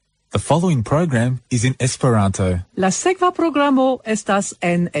The following program is in Esperanto. La sekva programo estas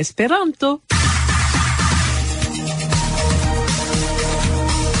en Esperanto.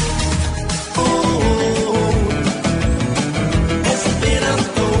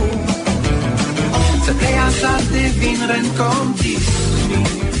 Se pleasante vin renkontis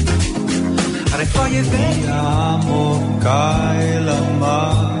refoje veniamo kaj la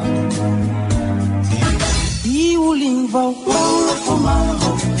mar. Iu lingvo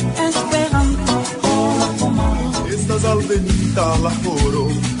pomaro Esperanto pomaro. Estas alvenita la horo,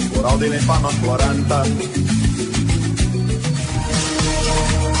 ora de ne fama 40.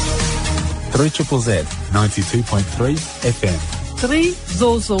 3ZZZ 92.3 FM. 3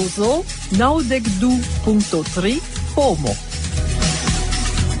 zozozo 92.3 Pomo.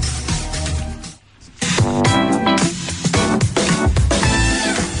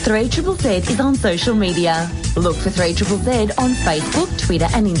 Three Triple Z is on social media. Look for 3ZZZ on Facebook, Twitter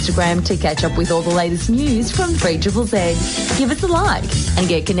and Instagram to catch up with all the latest news from 3ZZZ. Give us a like and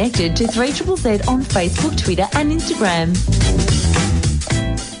get connected to 3ZZZ on Facebook, Twitter and Instagram.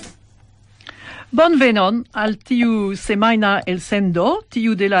 Bonvenon al tiu semaina el sendo,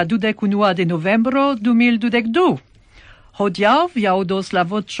 tiu de la 21 de novembro 2022. Hodiaŭ vi aŭdos la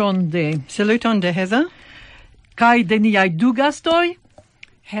voĉon de Saluton de Heather. kaj de niaj du gastoj,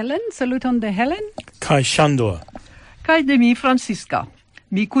 Helen, saluton de Helen. Kai Shandor. kaj de mi Francisca.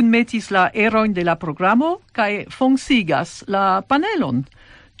 Mi kunmetis la erojn de la programo kaj funkcigas la panelon.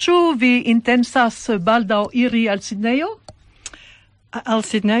 Ĉu vi intensas baldaŭ iri al Sidnejo? Al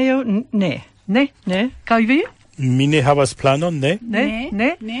Sidnejo, ne. Ne? Ne? Kaj vi? Mi ne havas planon, ne?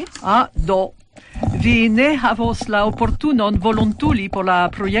 Ne? Do. Vi ne havos la oportunon volontuli por la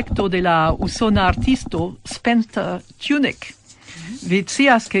projekto de la usona artisto Spencer Tunick. Vi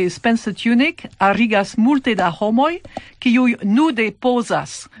scias che Spencer Tunick arigas multe da homoj, kiuj nude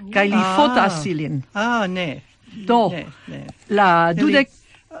posas, kaj li fotas ilin. Ne. Do, Ne. la dudek...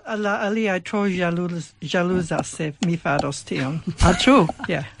 La aliaj tro ĵaluzas se mi faros tion. Ĉu?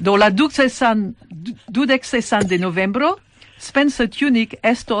 Yeah. Do la 26 de novembro, Spencer Tunick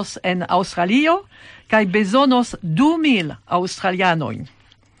estos en Aŭstralio kaj bezonos 2000 aŭstralianojn.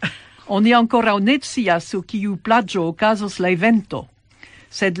 Oni ankoraŭ ne scias sur kiu plaĝo okazos la evento,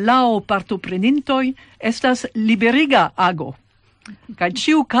 sed laŭ partoprenintoj estas liberiga ago. Kaj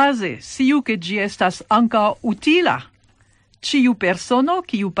ĉiukaze sciu ke ĝi estas ankaŭ utila. Ciu persono,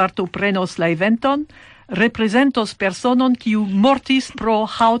 kiu partoprenos la eventon, representos personon kiu mortis pro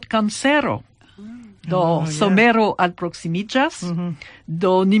haŭtkancero. Do somero alproksimiĝas,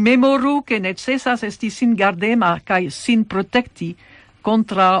 do ni memoru ke necesas esti singardema kaj sin protekti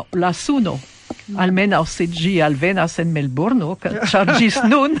kontraŭ la suno. Almenaŭ se ĝi alvenas en Melburno, ĉar ĝis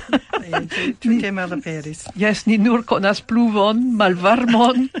nun Tute malaperis. jes, ni nur konas pluvon,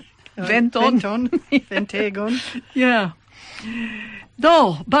 malvarmon, venton. Ventegon. Yeah.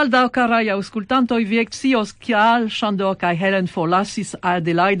 Do, baldaŭ karaj aŭskultantoj, vi ekscios kial Shandor kaj Helen forlasis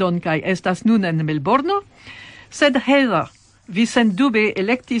Adelaidon kaj estas nun en Melburno, sed Heather, vi sendube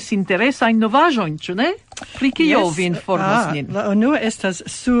elektis interesajn novaĵojn, ĉu ne? Pri kio vi informos nin? La unua estas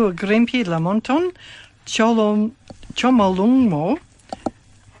surgrimpi la monton Chomolungmo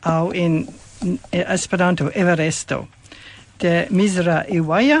aŭ in Esperanto Everesto de Mizra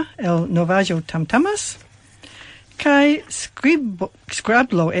Iwaya el novaĵo Tamtamas. Kai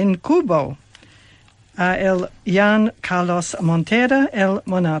Scrablo en Cubo el Jan Carlos Montera el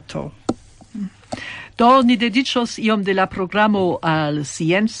Monato. Do ni dediĉos iom de la programo al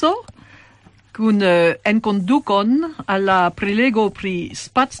scienco, kun enkondukon al la prelego pri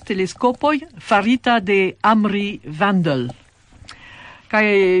spacteleskopoj farita de Amri Vandel. Kaj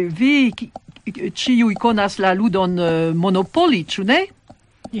vi ĉiuj konas la ludon Monopoly, ĉu ne?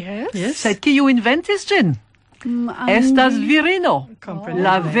 Yes. Sed kiu inventis ĝin? Estas virino,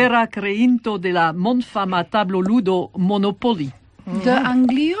 la vera creinto de la mondfama tabloludo Monopoly. De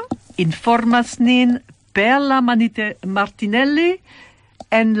Anglio? Informas nin Perla Martinelli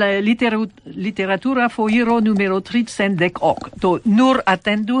en la literatura foiro numero 318. Do nur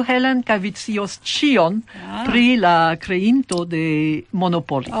atendu, Helen, kaj vi scios ĉion pri la creinto de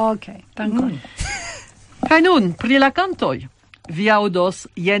Monopoly. Ok, dankon. Kaj nun, pri la kantoj. Vi aŭdos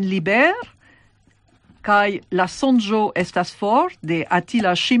Jen liber, kaj La sonĝo estas for de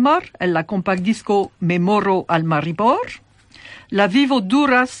Attila Schimmer el la kompaktdisko Memoro al Maribor, La vivo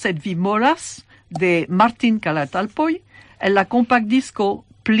duras sed vi moras de Martin Calatalpoj el la kompaktdisko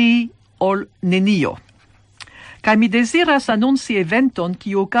Pli ol nenio. Kaj mi deziras anonci eventon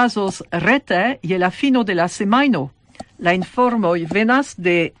kiu okazos rete je la fino de la semajno. La informoj venas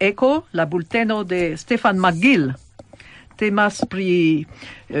de Eko, la bulteno de Stefan McGill. temas pri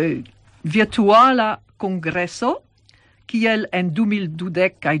virtuala congreso, kiel en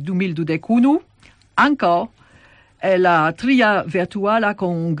 2012 kaj 2021, ankaŭ la tria virtuala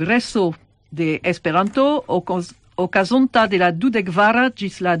congreso de Esperanto okazonta de la 22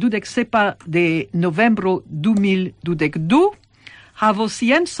 ĝis la 27 de novembro 2022 havos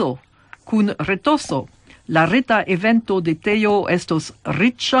scienco kun retoso. La reta evento de Teo estos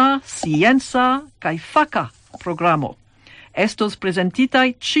riĉa, scienca kaj faka programo. Estos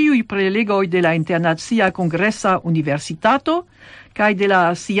presentitaj ĉiuj prelegoj de la Internacia Kongresa Universitato kaj de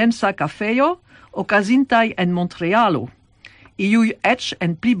la Scienca Kafejo okazintaj en Montrealo. Iuj eĉ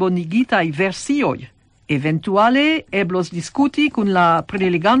en plibonigitaj versioj. Eventuale eblos diskuti kun la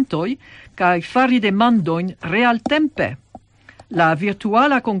prelegantoj kaj fari demandojn realtempe. La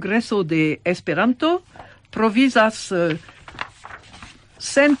virtuala kongreso de Esperanto provizas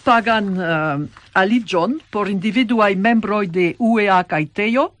senpagan aliĝon por individuaj membroj de UEA kaj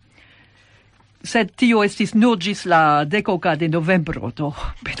Teo, sed tio estis nur ĝis la 10 de novembro, do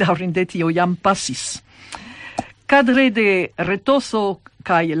bedaŭrinde tio jam pasis. Kadre de retoso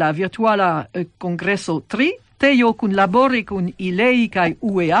kaj la virtuala kongreso 3, Teo kunlabore kun ILEI kaj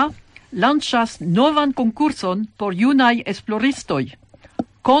UEA lanĉas novan konkurson por junaj esploristoj.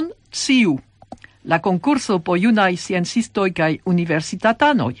 CONSCIU, la konkurso por junaj sciencistoj kaj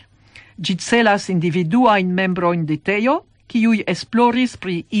universitatanoj. Ĝi celas individuajn membrojn de Teo, kiuj esploris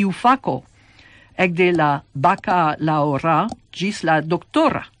pri iu fako, ekde la bakalaŭra ĝis la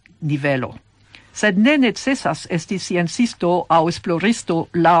doktora nivelo. Sed ne necesas esti sciencisto aŭ esploristo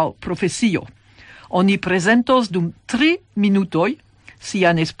laŭ profesio. Oni prezentos dum 3 minutoj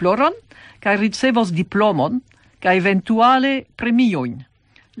sian esploron kaj ricevos diplomon kaj eventuale premiojn.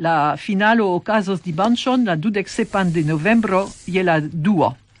 La finalo okazos dimanĉon la 27 de novembro je la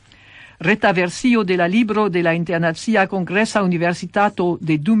 2. Reta versio de la libro de la Internacia Kongresa Universitato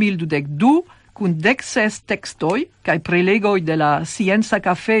de 2022 kun 16 tekstoj kaj prelegoj de la Scienca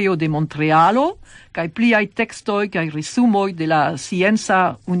Kafejo de Montrealo kaj pliaj tekstoj kaj resumoj de la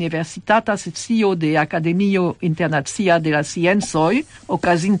Scienca Universitata Sekcio de Akademio Internacia de la Sciencoj,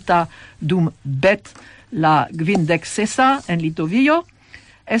 okazinta dum BET la 26 en Litovio,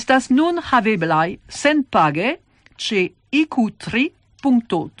 estas nun haveblaj senpage ĉe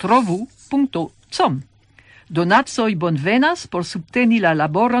iq3.trovu.com. Donacoj bonvenas por subteni la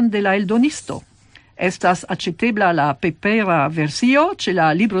laboron de la eldonisto. Estas aĉetebla la papera versio ĉe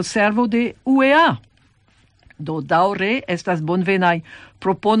la libroservo de UEA. Do daŭre estas bonvenaj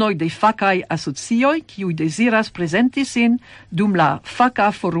proponoj de fakaj asocioj, kiuj deziras prezenti sin dum la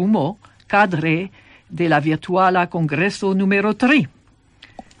faka forumo kadre de la virtuala kongreso numero 3.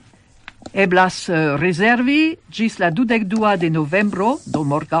 Eblas rezervi ĝis la 22 de novembro, do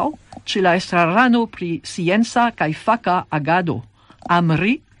morgaŭ, ĉe la estrarano pri scienca kaj faka agado,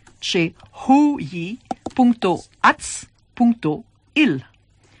 AMRI, ĉe huji.ac.il.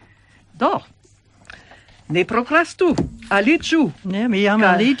 Do, ne prokrastu, aliĝu. Ne, mi jam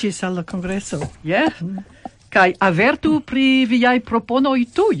aliĝis al la kongreso. Kaj avertu pri viaj proponoj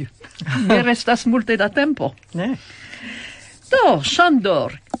tuj. Ne restas multe da tempo. Ne. Do,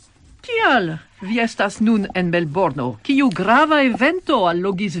 Ŝandor, kial vi estas nun en Melborno? Kiu grava evento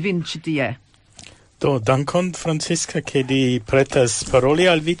allogis vin ĉi tie? Do, dankon, Francisca, che di pretas paroli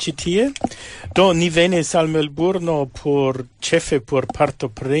al vi ĉi tie. Do, ni venis al Melburno ĉefe por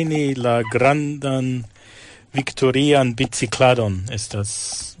partopreni la grandan victorian bicikladon.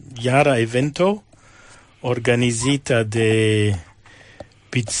 Estas jara evento organizita de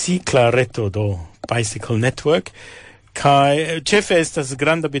bicikla reto, do Bicycle Network. Kai ĉefe estas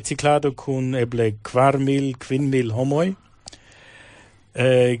granda biciklado kun eble 4,000-5,000 homoj,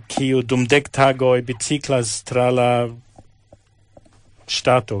 kiu dum 10 tagoj biciklas tra la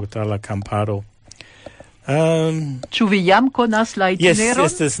ŝtato, tra la kamparo. Ĉu vi jam konas la itineron?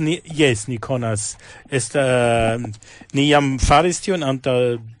 Ni konas. Ni jam faris tion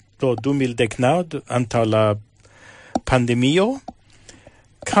antaŭ 2019, antaŭ la pandemio.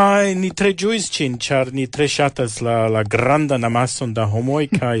 Kai ni tre ĝuis ĝin, ĉar ni tre ŝatas la grandan amason da homoj,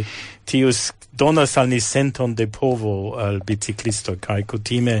 kaj tiu donas al ni senton de povo al biciklisto, kaj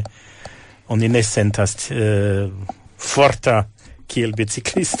kutime oni ne sentas forta kiel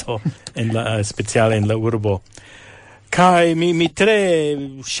biciklisto speciale en la urbo. Kaj mi tre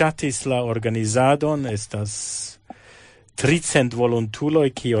ŝatis la organizadon, estas 300 volontuloj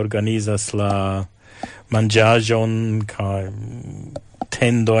kiuj organizas la manĝaĵon kaj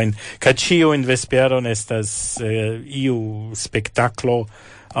tendojn, kaj ĉiujn vesperon estas iu spektaklo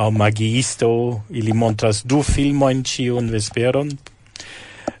aŭ magiisto, ili montras 2 filmojn ĉiun vesperon.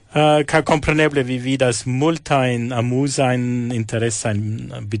 Kaj compreneble vi vidas multajn amuzajn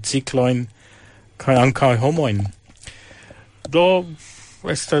interesajn bicikloin kaj ankaŭ homojn. Do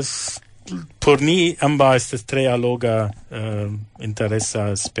estas por ni amba estas tre alloga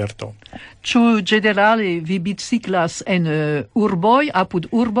interesa sperto. Ĉu ĝenerale vi biciklas en urboj, apud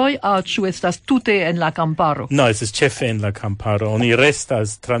urboj, aŭ ĉu estas tute en la kamparo? No, estas ĉefe en la kamparo. Oni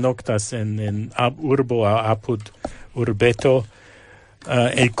restas, tranoktas en urbo aŭ apud urbeto,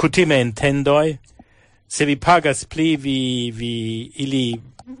 kutime en tendoj. Se vi pagas pli, ili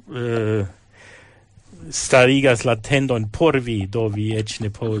starigas la tendon por vi, do vi eĉ ne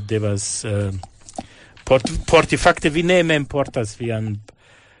devas porti. Fakte vi ne mem portas vian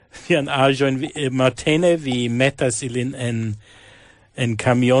aĵojn. Matene vi metas ilin en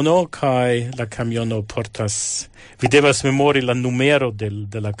kamiono, kaj la kamiono portas. Vi devas memori la numero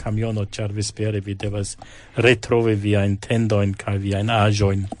de la kamiono, ĉar vespere vi devas retrovi viajn tendojn kaj viajn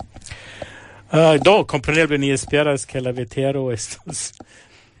aĵojn. Do, kompreneble ni esperas, ke la vetero estos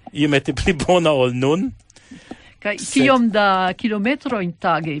iomete pli bona ol nun. Kaj kiom da kilometrojn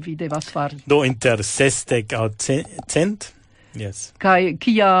tage vi devas fari? Do inter 60 aŭ 100. Yes. Kaj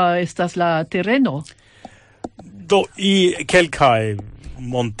kia estas la tereno? Do kelkaj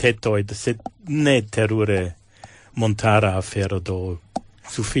montetoj, sed ne terure montara afero, do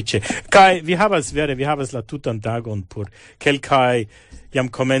sufiĉe. Kaj vi havas la tutan tagon por kelkaj jam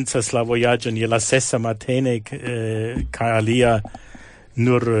komencas la vojaĝon je la 6 matene, kaj alia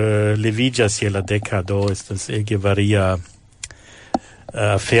nur leviĝas je la 10, do estas ege varia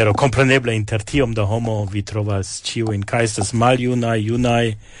afero. Kompreneble inter tiom da homo vi trovas ĉiujn, kaj estas maljunaj,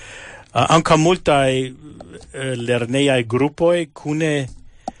 junaj, ankaŭ multaj lernejaj grupoj kune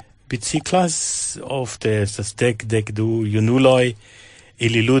biciklas, ofte estas 10-12 junuloj.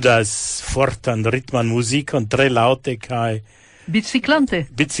 Ili ludas fortan ritman muzikon tre laŭte kaj Biciklante,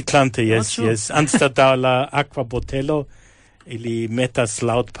 yes. Anstataŭ la akva botelo, ili metas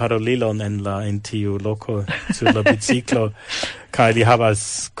laut parolilon en tiu loko sur la biciklo, kaj ili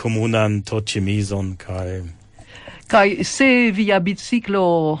havas komunan toĉemizon kaj se via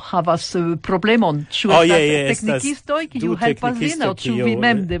biciklo havas problemon, ĉu estas teknikistoj kiu helpas vin, aŭ ĉu vi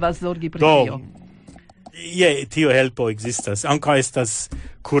mem devas zorgi pri tio? Tio helpo ekzistas. Ankaŭ estas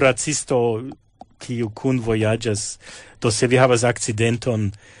kuracisto kiu kunvojaĝas. Do se vi havas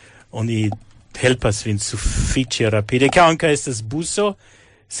akcidenton, oni helpas vin sufiĉe rapide. Kaj ankaŭ estas buso,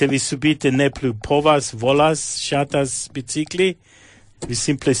 se vi subite ne plu povas, volas, ŝatas bicikli, vi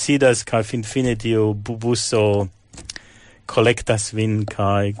simple sidas kaj finfine tiu buso kolektas vin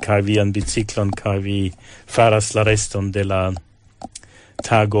kaj vian biciklon, kaj vi faras la reston de la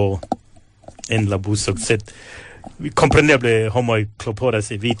tago en la buso. Sed kompreneble homoj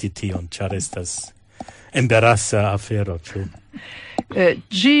klopodas eviti tion, ĉar estas embarasa afero, ĉu?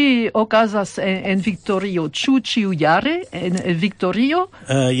 Ĝi okazas en Viktorio, ĉu ĉiujare en Viktorio?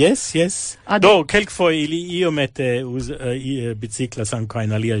 Yes. Do kelkfoje ili iomete biciklas ankaŭ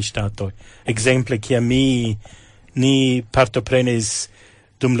en aliaj ŝtatoj. Ekzemple, kiam ni partoprenis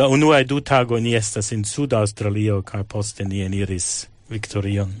dum la unuaj 2 tagoj, ni estas en Sud-Aŭstralio kaj poste ni eniris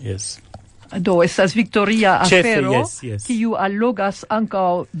Viktorion, yes. Do estas Viktoria afero, yes. kiu allogas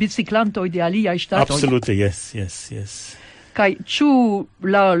ankaŭ biciklantoj de aliaj ŝtatoj. Absolute, yes. Kaj ĉu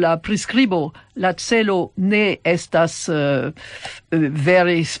la priskribo, la celo ne estas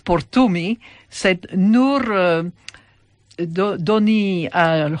vere sportumi, sed nur doni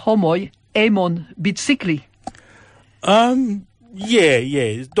al homoj emon bicikli?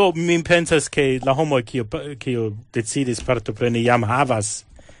 Do mi pensas ke la homoj kiu decidis partopreni jam havas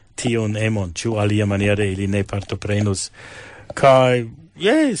tion emon, ĉu alia ili ne partoprenus. Kaj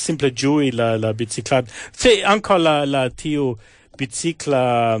simple ĝui la biciklado. Se ankaŭ la tiu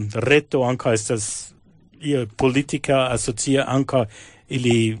bicikla reto ankaŭ estas politika asocia, ankaŭ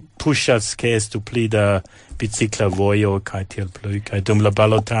ili puŝas ke estu pli da bicikla vojo kaj tiel plu. Kaj dum la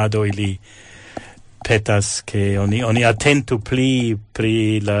balotado ili petas ke oni atentu pli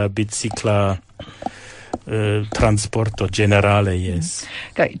pri la bicikla transporto generale, yes.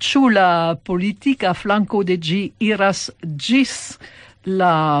 Kaj ĉu la politika flanko de ĝi iras ĝis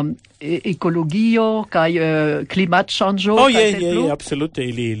la ekologio kaj klimatŝanĝo? Absolute.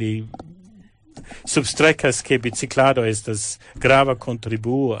 Ili substrekas ke biciklado estas grava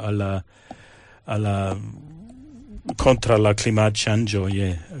kontribuo al la kontraŭ la klimatŝanĝo.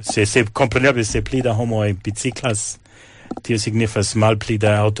 Se kompreneble se pli da homoj biciklas, tio signifas malpli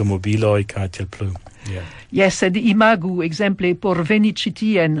da aŭtomobiloj kaj tiel plu. Yes, sed imagu exemple por veni ĉi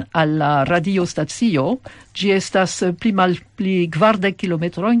tien al la radiostacio, ĝi estas pli 40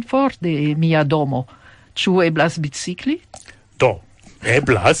 kilometrojn for de mia domo. Ĉu eblas bicikli? Do,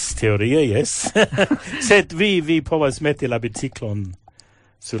 Eblas, teorie, yes. Sed vi povas meti la biciklon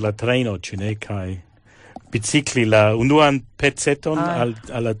sur la treno, ĉu ne, kaj bicikli la unuan peceton al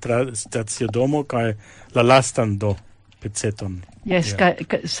la stacidomo kaj la lastan do peceton. Yes,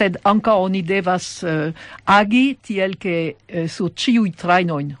 sed anca oni devas agi tiel che sur ciui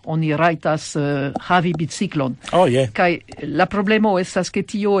trainoin oni raitas havi biciklon. Oh, yeah. Kai la problemo estas che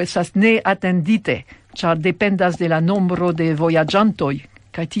tio estas ne attendite, char dependas de la nombro de voyagiantoi,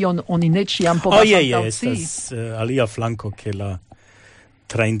 kai tion oni ne ciam povas antaŭci. Estas alia flanco che la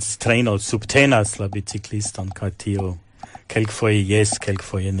traino subtenas la bicicliston, kai tio kelkfoje yes,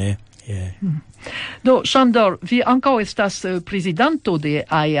 kelkfoje ne. Yeah. Do, Sandor, vi ankaŭ estas prezidanto de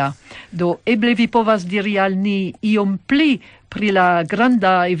AIA. Do, eble vi povas diri al ni iom pli pri la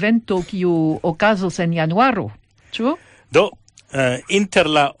granda evento kiu okazos en januaro, ĉu? Do, inter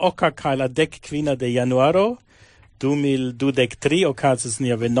la 8 kaj la 15 de januaro 2023 okazas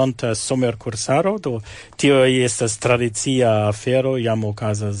nia venonta somerkursaro. Do, tio estas tradicia afero, jam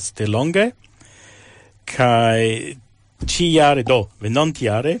okazas de longe. Kaj ĉiujare, do,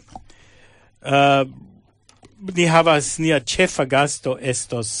 venontjare, ni havas nia ĉefa gasto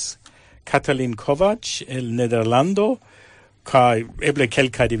estos Katalin Kovac el Nederlando, kaj eble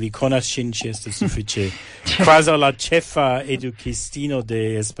kelkaj de vi konas ŝin, ŝi estas sufiĉe kvazaŭ la ĉefa edukistino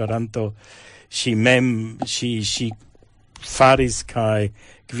de Esperanto. Ŝi faris kaj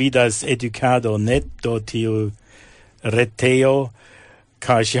gvidas edukado net do tiu retejo,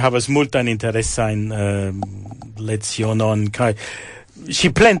 kaj ŝi havas multajn interesajn lecionon, kaj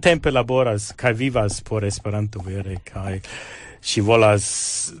ŝi plentempe laboras kaj vivas por Esperanto vere, kaj ŝi volas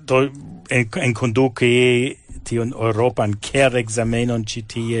enkonduki tion Europan ker-ekzamenon ĉi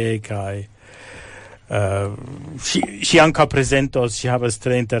tie, kaj ŝi ankaŭ prezentos, ŝi havas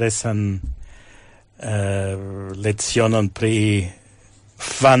tre interesan lecionon pri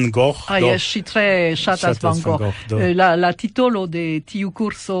Van Gogh. Yes, ŝi tre ŝatas Van Gogh. La titolo de tiu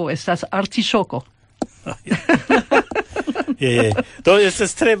kurso estas Artiŝoko. Do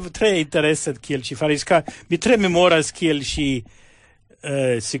estas tre interesa kiel ŝi faris. Mi tre memoras kiel ŝi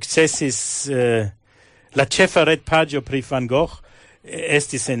sukcesis la ĉefa retpaĝo pri Van Gogh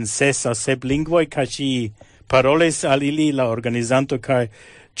estis en 6 aŭ 7 lingvoj, kaj ŝi parolis al ili, la organizanto, kaj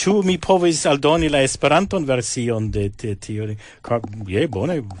ĉu mi povis aldoni la Esperanton version de tio?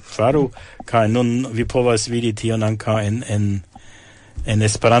 Bone, faru, kaj nun vi povas vidi tion ankaŭ en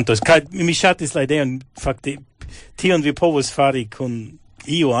Esperanto. Kaj mi ŝatis la ideon, fakte tion vi povus fari kun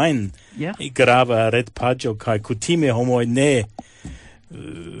iu ajn grava retpaĝo, kaj kutime homoj ne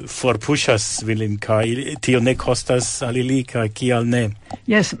forpuŝas ilin, kaj tio ne kostas al ili, kaj kial ne.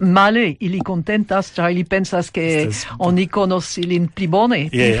 Yes, male, ili kontentas, ĉar ili pensas ke oni konos ilin pli bone,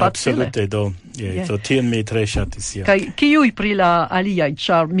 pli facile. Absolute, do tion mi tre ŝatis. Kaj kiuj pri la aliaj,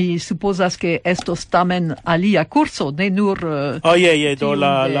 ĉar mi supozas ke estos tamen alia kurso, ne nur do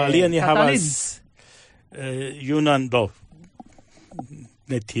la alia ni havas junan, do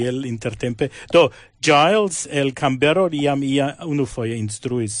ne tiel intertempe. Do, Giles el Canberra, iam unufoje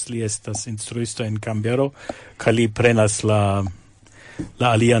instruis, li estas instruisto en Canberra, kaj li prenas la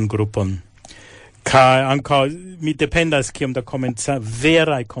alian grupon. Kaj ankaŭ mi dependas kiom da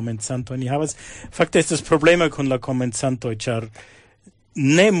veraj komencantoj ni havas. Fakte estas problema kun la komencantoj, ĉar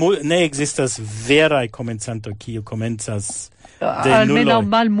ne ekzistas veraj komencantoj kiu komencas de nuloj. Almenaŭ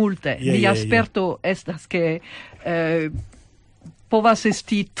malmulte. Mia sperto estas ke povas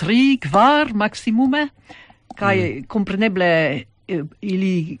esti 3-4 maximume, kaj kompreneble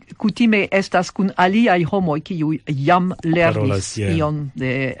ili kutime estas kun aliaj homoj kiuj jam lernis ion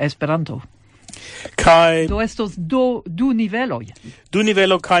de Esperanto. Do estos du niveloj. Du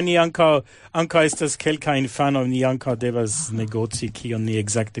niveloj, kaj ni ankaŭ estas kelkaj infanoj, ni ankaŭ devas negoci kion ni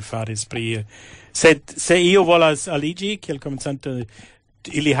ekzakte faris pri. Sed se io volas aliĝi kiel komencanto,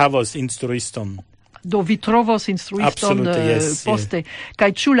 ili havos instruiston. Do vi trovos instruiston poste.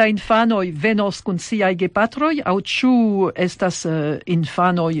 Kaj ĉu la infanoj venos kun siaj gepatroj, aŭ ĉu estas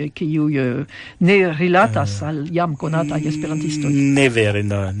infanoj kiuj ne rilatas al jam konataj esperantistoj? Ne vere,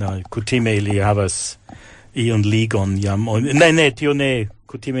 no. Kutime ili havas ion ligon jam. Ne, tio ne.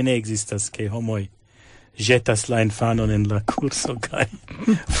 Kutime ne ekzistas, ke homoj ĵetas la infanon en la kurso kaj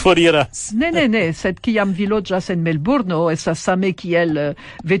foriras. Ne, sed kiam vi loĝas en Melburno, estas same kiel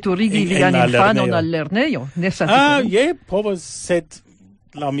veturigi vian infanon al lernejo. Povas, sed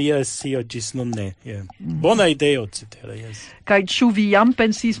la mia scio ĝis nun ne. Bona ideo, cetere, jes. Kaj ĉu vi jam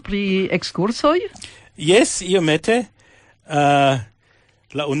pensis pri ekskursoj? Jes, iomete.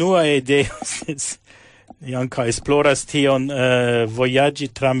 La unua ideo ni ankaŭ esploras tion, vojaĝi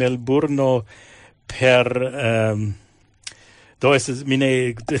tra Melburno per Do estas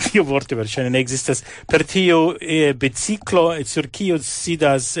mine tio vorto verŝajne ne ekzistas. Per tio biciklo sur kiu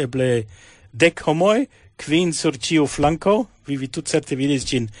sidas eble 10 homoj, 5 sur ĉiu flanko. Vi tutcerte vidis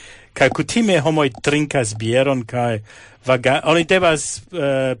ĝin. Kaj kutime homoj trinkas bieron kaj oni devas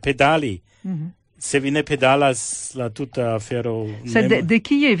pedali. Se vi ne pedalas la tuta afero... Sed de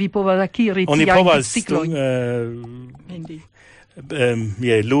kie vi povas akiri oni tiajn povas biciklojn?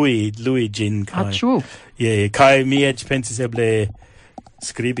 lui gin kai. Kai mi eĉ pensis eble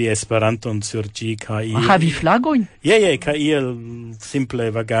skribi Esperanton sur ĝi kaj havi flagojn? Kaj iel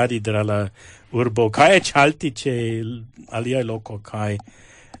simple vagadi tra la urbo kaj eĉ halti ĉe alia loko kaj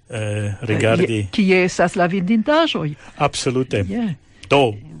rigardi. Kie estas la vidindaĵoj? Absolute.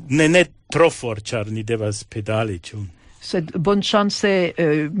 Do ne tro for, ĉar ni devas pedali, ĉu? Sed bonŝance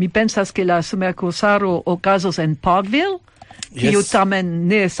mi pensas ke la somerkursaro okazos en Parkville, kiu tamen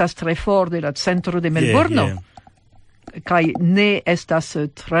ne estas tre for de la centro de Melbourno, kaj ne estas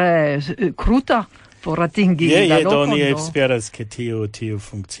tre kruta por atingi la lokon. Do ni esperas ke tio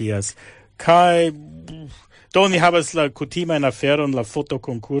funkcias. Kaj do ni havas la kutiman aferon, la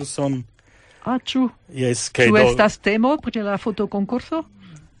fotokonkurson. Ĉu? Ĉu estas temo pri la fotokonkurso?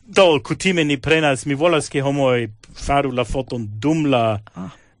 Do kutime ni prenas, mi volas ke homoj faru la foton dum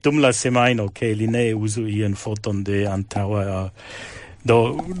la semajno, ke li ne uzu ian foton de antaŭa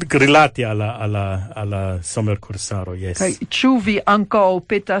do rilati alla somerkursaro, Kaj ĉu vi ankaŭ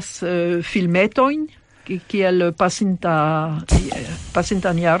petas filmetojn kiel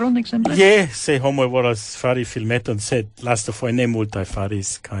pasintan jaron, ekzemple? Se homoj volas fari filmeton, sed lastafoje ne multaj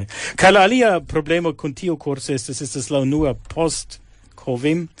faris. Kaj la alia problemo kun tiu kurso estas la unua post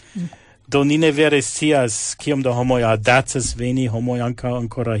Covid. Do ni ne vere scias kiom da homoj aŭdacas veni, homoj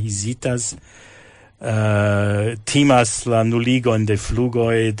ancora hezitas, timas la nuligon de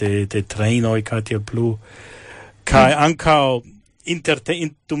flugoj, de trajnoj kaj tiel plu. Kaj ankaŭ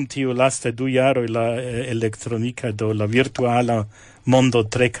dum tiu lasta 2 jaroj la elektronika do la virtuala mondo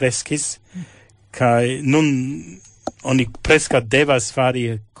tre kreskis. Kaj nun oni preskaŭ devas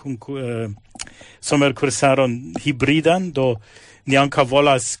fari somerkursaron hibridan, do ni anka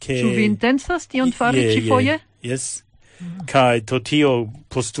volas ke... Ĉu vi intencas tion fari ĉifoje? Kaj to tio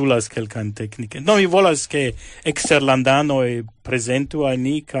postulas kelkajn teknikojn. No, mi volas ke eksterlandanoj prezentu al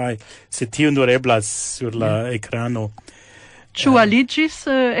ni, kaj se tio nur eblas sur la ekrano. Ĉu aliĝis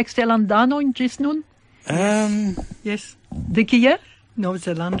eksterlandanoj ĝis nun? De kie?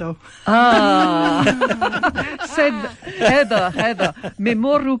 Novzelando. Sed Heather,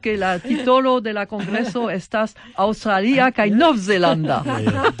 memoru ke la titolo de la kongreso estas Aŭstralia kaj Novzelanda.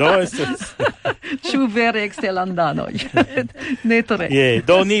 Do estas. Ĉu vere eksterlandanoj? Ne tre.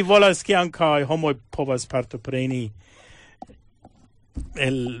 Do ni volas ke ankaŭ homoj povas partopreni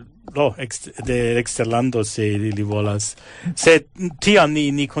de eksterlando se ili volas. Sed tiam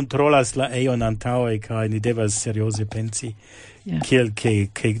ni kontrolas la ejon antaŭe kaj ni devas serioze pensi. Kiel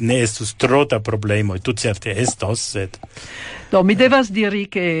ke ne estus trota problemo, tutcerte estos, sed... Do, mi devas diri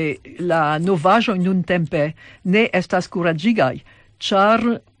ke la novaĵoj nuntempe ne estas kuraĝigaj, ĉar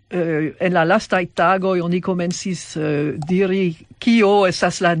en la lastaj tagoj oni komencis diri kio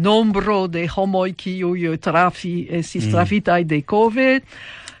estas la nombro de homoj kiuj estis trafitaj de COVID,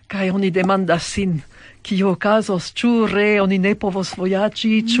 kaj oni demandas sin kio okazos, ĉu oni ne povos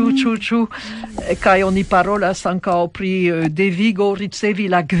vojaĝi, ĉu, kaj oni parolas ankaŭ pri devigo ricevi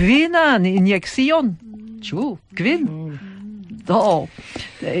la 5 injekcion. Ĉu 5? Do,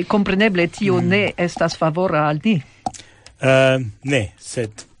 kompreneble tio ne estas favora al ni. Ne,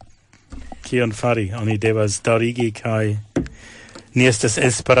 sed kion fari? Oni devas daŭrigi kaj ni estas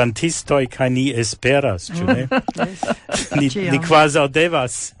esperantistoj kaj ni esperas, ĉu ne? Ni kvazaŭ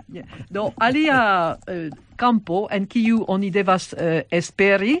devas. Do, alia campo en kiu oni devas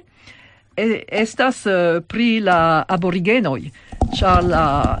esperi estas pri la aborigenoj, ĉar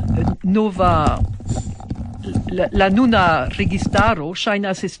la nuna registaro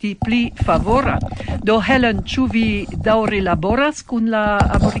ŝajnas esti pli favora. Do, Helen, ĉu vi daŭre laboras kun la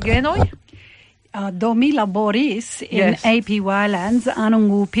aborigenoj? Do mi laboris in AP Wilands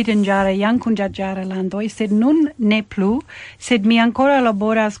anungu Pitjantjatjara Yankunytjatjara landoj, sed nun ne plu, sed mi ancora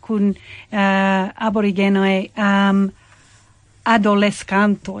laboras kun aborigenoj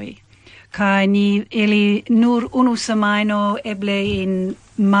adolescantoj. Kaj ili nur 1 semajno eble in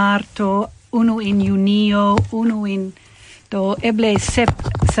marto, 1 in junio, 1 in do eble 7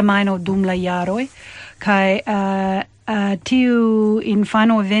 semajno dum la jaroj. Kaj tiu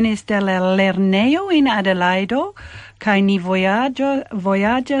infano venis de la lernejo in Adelaido, kaj ni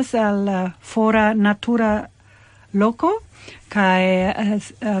vojaĝas al fora natura loco, kai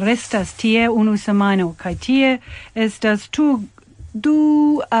restas tie unu semajno, kai tie estas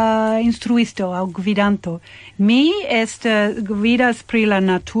du instruisto au gvidanto. Mi gvidas pri la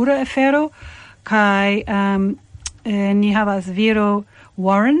natura afero, kai ni havas viro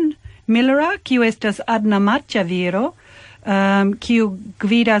Warren Millera, kiu estas adnamaĉa viro, kiu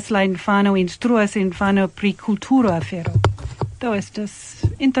gvidas la infano, instruas infano pri kultura afero. Do estas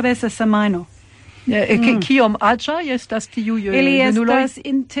interesa semajno. Kiom aĝaj estas tiuj Ili junuloj? estas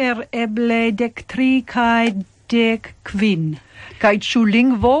inter eble 13 kaj 15. Kaj ĉu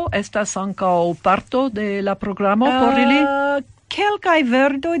lingvo estas ankaŭ parto de la programo por ili? Kelkaj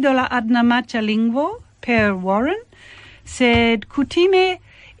verdoj de la adnamaĉa lingvo per Warren, sed kutime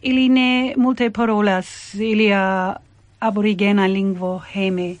ili ne multe parolas ilia aborigena lingvo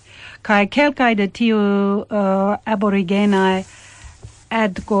hejme. Kaj kelkaj de tiu aborigenaj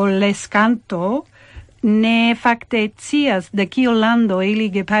adolescanto ne fakte scias de kiu lando ili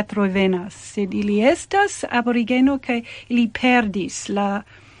gepatroj venas, sed ili estas aborigeno kaj ili perdis la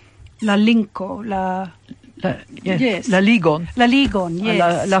linko, la ligon. La ligon,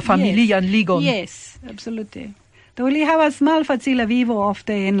 yes. La familian ligon. Yes, absolute. Do ili havas malfacila vivo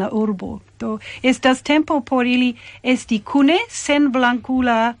ofte en la urbo. Do estas tempo por ili esti kune sen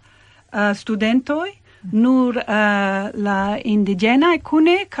blankula studentoj, nur la indigenaj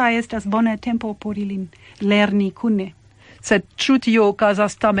kune, kaj estas bona tempo por ilin lerni kune. Sed ĉu tio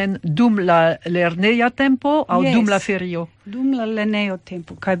okazas tamen dum la lerneja tempo aŭ dum la ferio? Dum la lernejo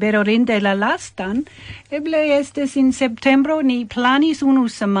tempo. Kaj bedaŭrinde la lastan, eble estis in septembro ni planis unu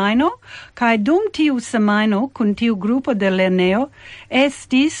semajno, kaj dum tiu semajno kun tiu grupo de lernejo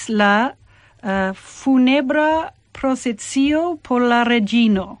estis la funebra procesio por la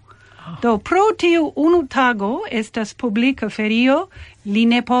reĝino. Do pro tiu unu tago estas publika ferio, li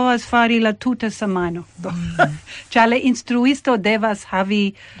ne povas fari la tuta semajno. Ĉar la instruisto devas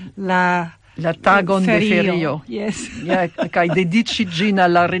havi la tagon de ferio. Yes. Kaj dediĉi ĝin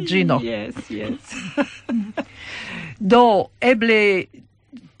al la reĝino. Yes. Do eble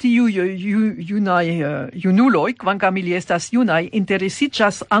tiuj junaj junuloj, kvankam ili estas junaj,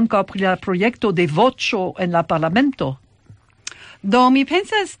 interesiĝas ankaŭ pri la projekto de voĉo en la parlamento. Do mi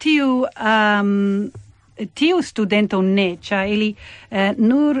pensas tiu studento ne, ĉar ili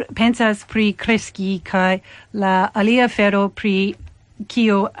nur pensas pri kreski kaj la alia afero pri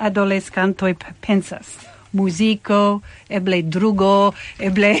kio adoleskantoj pensas. Muziko, eble drugo,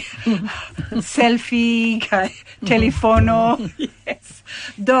 eble selfie kaj telefono. Yes.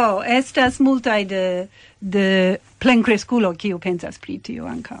 Do estas multaj de plenkreskulo kiu pensas pri tio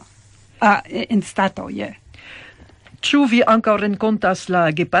ankaŭ. En stato, Ĉu vi ankaŭ renkontas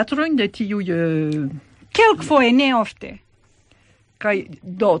la gepatrojn de tiuj? Kelkfoje, ne ofte. Kaj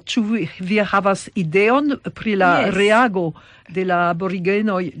do, ĉu vi havas ideon pri la reago de la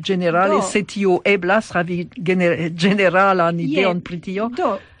aborigenoj ĝenerale, se tio eblas havi ĝeneralan ideon pri tio?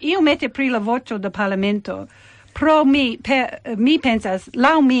 Do, iomete pri la voĉo de parlamento. Pro mi pensas,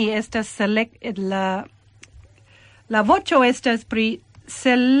 laŭ mi estas la voĉo estas pri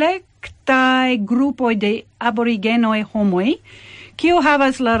selektaj grupoj de aborigenoj homoj, kiu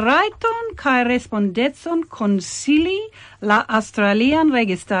havas la rajton kaj respondecon konsili la Aŭstralian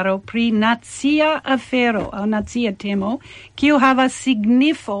registaro pri nacia afero aŭ nacia temo, kiu havas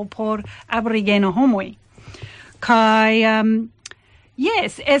signifo por aborigeno homoj. Kaj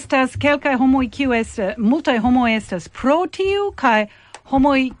estas kelkaj homoj kiu multaj homoj estas pro tio kaj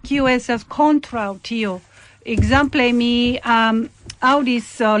homoj kiu estas kontraŭ tio. Ekzemple mi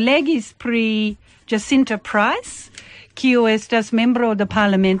audis legis pri Jacinta Price, kiu estas membro de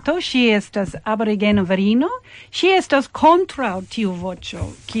parlamento, ŝi estas aborigena virino, ŝi estas kontraŭ tiu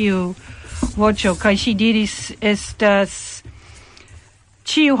voĉo, kaj ŝi diris estas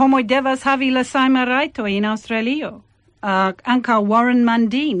ĉiu homoj devas havi la sama rajtoj en Aŭstralio. Ankaŭ Warren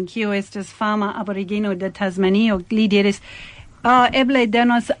Mundine, kiu estas fama aborigeno de Tasmanio, li diris eble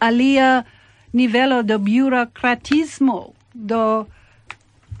donas alia nivelo de burokratismo. Do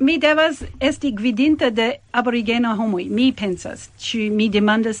mi devas esti gvidinta de aborigena homoj. Mi pensas, mi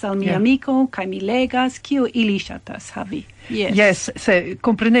demandas al mia amiko, kaj mi legas, kio ili ŝatas havi. Yes, se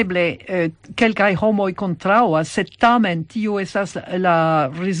kompreneble kelkaj homoj kontraŭas, sed tamen tio estas la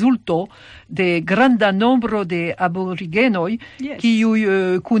rezulto de granda nombro de aborigenoj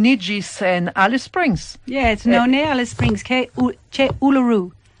kiuj kuniĝis en Alice Springs. Yes, no, ne Alice Springs, ĉe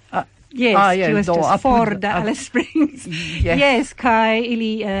Uluru. Yes, kiu estas for de Alice Springs. Yes, kaj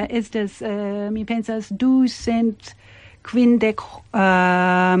ili estas, mi pensas, 250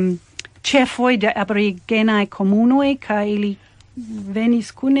 ĉefoj de aborigenaj komunoj, kaj ili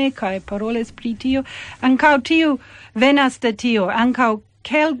venis cune kai paroles pri tio. Ancau tio venas de tio, ancau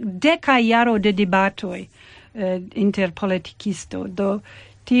deca iaro de debatoi inter politicisto. Do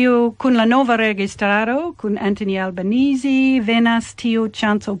tio cun la nova registraro, cun Anthony Albanese, venas tio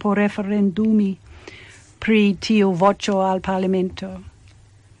chanzo por referendumi pri tio vocio al Parlamento.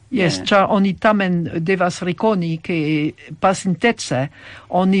 Yes, char oni tamen devas reconi che pasintece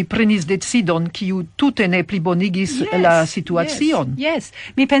oni prenis decidon kiu tute ne plibonigis la situacion. Yes.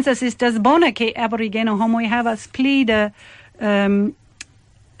 Mi pensas estas bona che aborigeno homoi havas pli de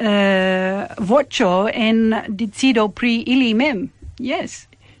vocio en decido pri ili mem. Yes.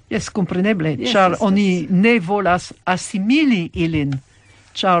 Yes, compreneble, char oni ne volas assimili ilin,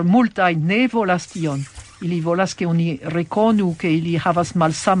 char multai ne volas tion. Ili volas che oni reconu che ili havas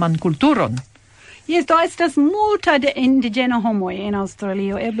malsaman culturon. Yes, do estas multa de indigena homoi en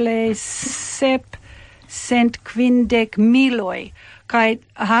Australio, eble 750,000, kai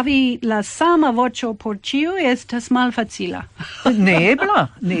havi la sama vocio por ciu estas malfacila. Neebla.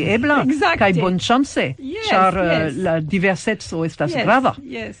 Exacte. Kai bon chance, char la diversetzo estas grava.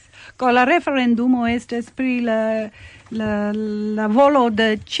 Yes. Ko la referendumo estas pri la volo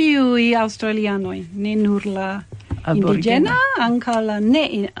de ciui australianoi, ne nur la indigena, anca la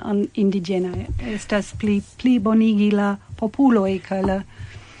ne indigena. Estas pli bonigi la populoi ca la...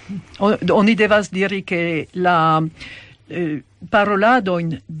 Oni devas diri che la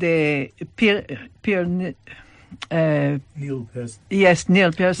paroladoin de Neil Pearson. Yes,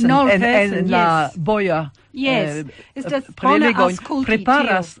 Neil Pearson en la boia prelegoin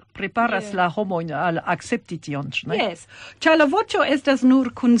preparas la homoin al accepti tion, ne? Yes. Cia la vocio estas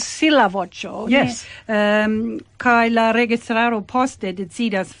nur kun sila vocio. Yes. Kai la registraro poste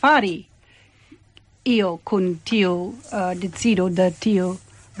decidas fari io kun tio decido de tio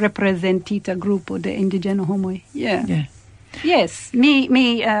representita gruppo de indigena homoi. Yeah. Yes. Mi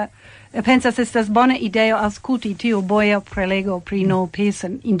pensas estas bona ideo asculti tio boia prelego pri Noel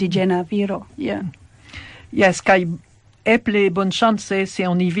Pearson, indigena viro. Yeah. Yes, kai eble bon chance se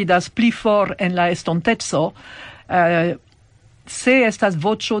oni vidas pli for en la estontezo, se estas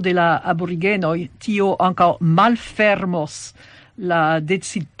vocio de la aborigenoi, tio ankaŭ malfermos la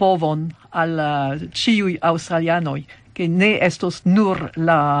decid povon al ciui australianoi, che ne estos nur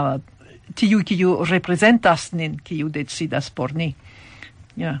la tiu kiu representas nin, kiu decidas por ni.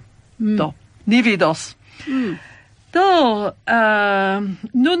 Do, ni vidos. Do,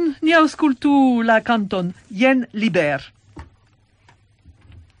 nun ni auscultu la canton Jen liber.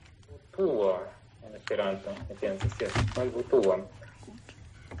 Tuo, en Esperanto, mi pensas, yes, algo tuo.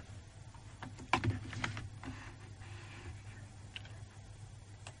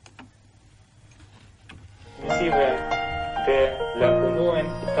 Inclusive de la unuen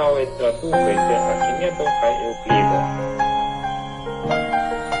itaŭaj tradukoj de Arkimedo kaj Eŭklido.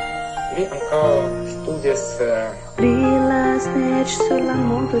 Li ankaŭ studis brilas neĝ sur la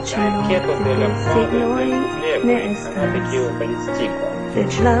montoĉeno, signoj ne estas,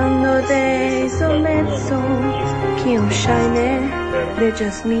 eĉ lando de izoleco, kiu ŝajne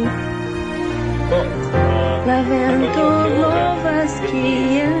reĝas min. La vento blovas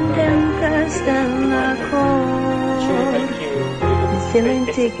kiel tempesta en la kor. Mi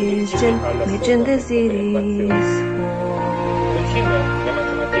silentigis ĝin, mi ĝin deziris.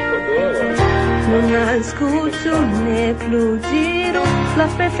 Nun aŭskultu, ne plu diru, la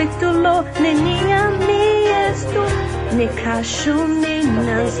perfektulo neniam mi estu, ne kaŝu min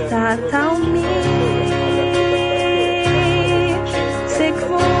anstataŭ mi.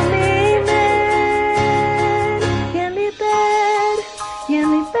 Sekvu min, jen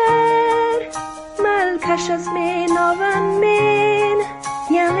liber, malkaŝas mi novan min,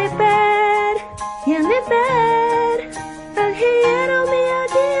 jen liber, al hieraŭ mi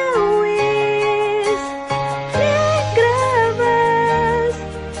adiaŭis. Ne gravas,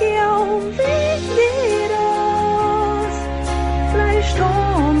 kiom vi diros, la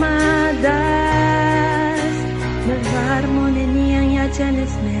ŝtomadas, malvarmo neniam ja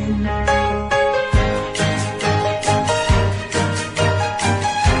ĝenis min.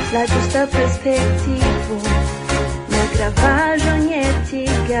 La ĝusta perspektivo la gravaĵon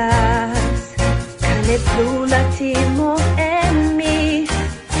etigas, kaj ne plu la timo en mi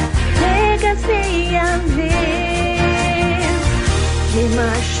regas vian vin. Mi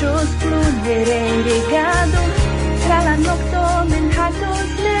marŝos plu ne rendigado, tra la nokto min haltos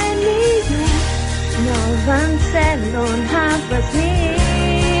neniu, novan celon havas mi.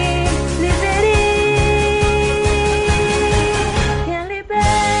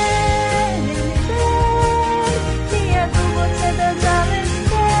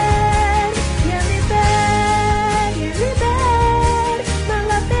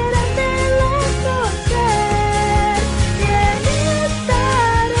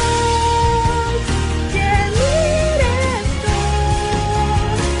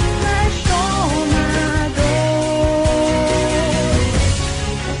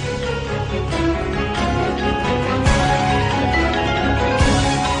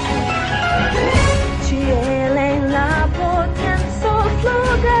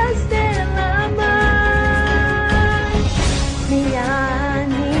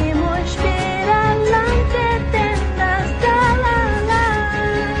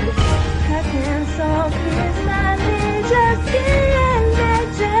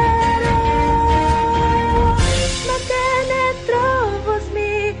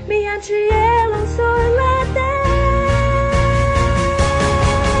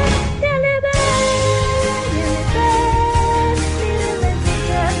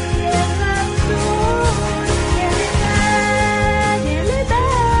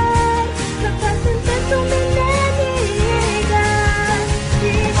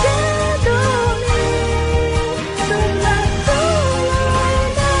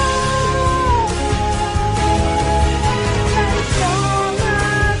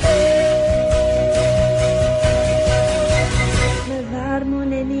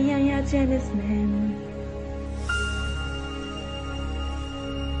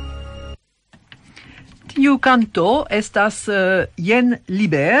 canto estas jen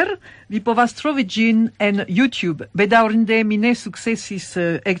liber, vi povas trovi gin en YouTube. Bedaŭrinde mi ne sukcesis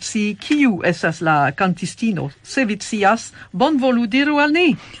ekscii kiu estas la cantistino. Se vi scias, bonvolu diru al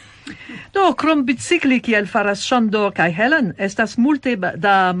ni. Do, krom bicikli kiel faras Ŝandor kaj Helen, estas multe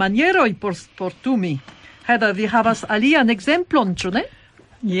da manieroj por sportumi. Heather, vi havas alian ekzemplon, ĉu ne?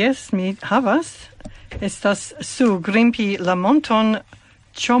 Yes, mi havas. Estas grimpi la monton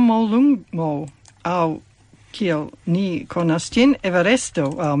Chomolungmo, au kiel ni konas ĝin,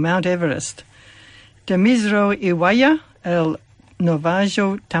 Everesto, au Mount Everest. De Mizro Iwaya el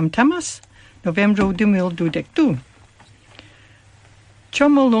novaĵo Tamtamas, novembro 2022.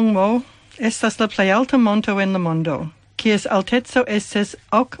 Chomolungmo estas la plej alta monto en la mondo, kies alteco estas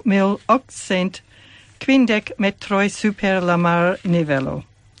 8,850 metroj super la marnivelo.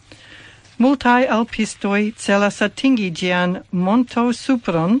 Multaj alpistoj celas atingi ĝian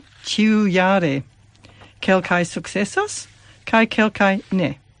montosupron ĉiujare. Kelkaj sukcesos, kaj kelkaj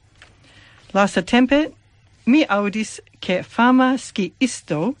ne. Lastatempe mi aŭdis, ke fama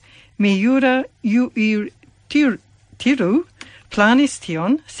skiisto Miura Tiru planis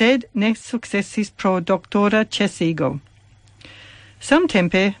tion, sed ne sukcesis pro doktora ĉesigo.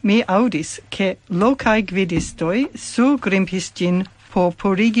 Samtempe mi aŭdis, ke lokaj gvidistoj grimpis ĝin por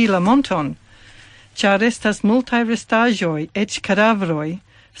purigi la monton, ĉar estas multaj restaĵoj, eĉ kadavroj,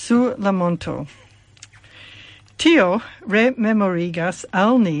 sur la monto. Tio rememorigas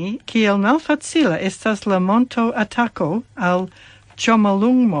al ni kiel malfacila estas la monto atako al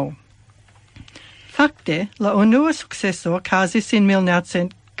Chomolungmo. Fakte, la unua sukceso okazis en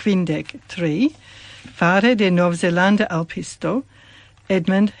 1953 fare de novzelanda alpisto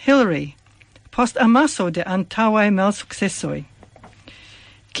Edmund Hillary, post amaso de antaŭaj malsukcesoj.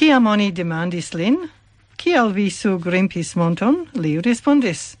 Kiam oni demandis lin, kial vi grimpis monton, li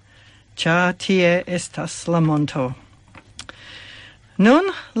respondis, ĉar tie estas la monto. Nun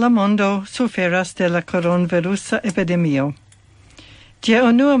la mondo suferas de la koronavirusa epidemio. Ĝia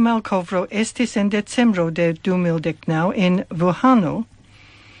unua malkovro estis en decembro de 2019 en Wuhano,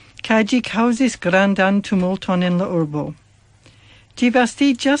 kaj ĝi kaŭzis grandan tumulton en la urbo. Ĝi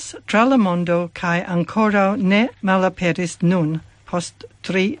vastiĝas tra la mondo kaj ankoraŭ ne malaperis nun, post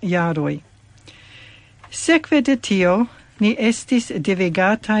 3 jaroj. Sekve de tio, ni estis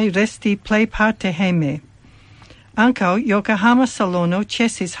devigataj resti plejparte hejme. Ankaŭ Yokohama salono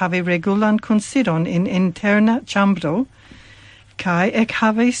ĉesis havi regulan kunsidon en interna ĉambro kaj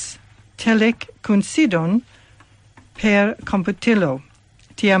ekhavis telek-kunsidon per komputilo.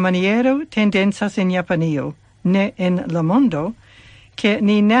 Tia maniero tendencas en Japanio, ne en la mondo, ke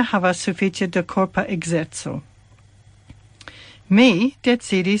ni ne havas sufiĉe da korpa ekzerco. Mi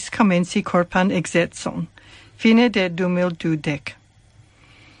decidis komenci korpan ekzercon, fine de 2020.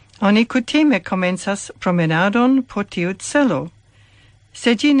 Oni kutime komencas promenadon por tiu celo.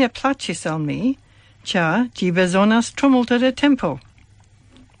 Se ĝi ne plaĉis al mi, ĉar ĝi bezonas tro multe da tempo.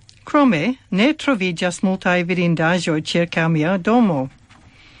 Krome, ne troviĝas multaj vidindaĵoj ĉirkaŭ mia domo.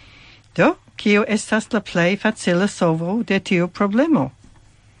 Do, kio estas la plej facila solvo de tiu problemo?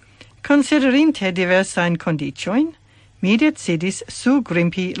 Konsiderinte diversajn kondiĉojn, mi decidis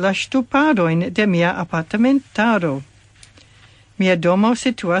grimpi la ŝtupadojn de mia apartamentaro. Mia domo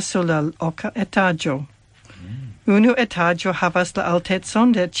situas sur la 8. etaĝo. Unu etaĝo havas la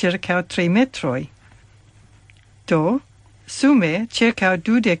altecon de ĉirkaŭ 3 metroj. Do, sume ĉirkaŭ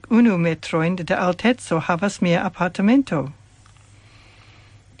 21 metrojn de alteco havas mia apartamento.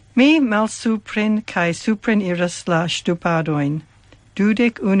 Mi malsupren kaj supren iras la ŝtupadojn,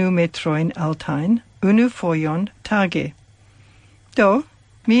 21 metrojn altajn, unu fojon tage. Do,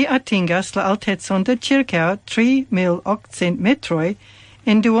 mi atingas la altecon de ĉirkaŭ 3,800 metroj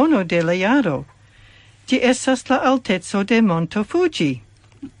en duono de la jaro. Ĝi estas la alteco de Monto Fuji.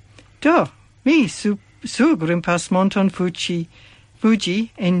 Do, mi grimpas monton Fuji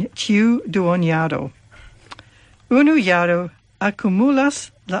en ĉiu duonjaro. Unu jaro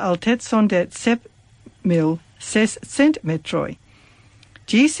akumulas la altecon de 7,600 metroj.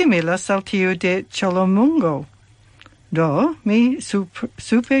 Ĝi similas al tiu de Chomolungmo. Do, mi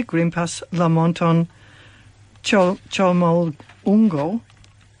super grimpas la monton Chomolungmo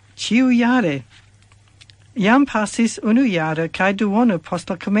ĉiujare. Jam pasis unu jaro kaj duono post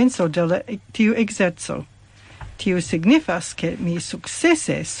la komenco de tiu ekzerco. Tio signifas, ke mi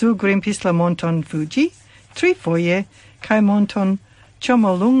sukcese grimpis la monton Fuji 3 foje kaj monton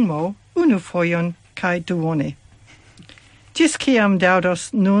Chomolungmo 1 fojon kaj duone. Ĝis kiam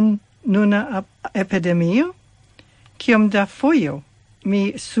daŭros nuna epidemio? Kiom da fojo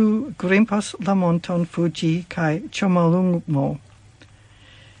mi grimpos la monton Fuji kaj Chomolungmo?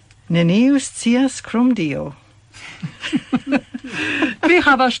 Neniu scias krom Dio. Vi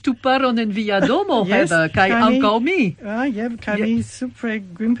havas ŝtuparon en via domo, Heather, kaj ankaŭ mi. Kaj mi supre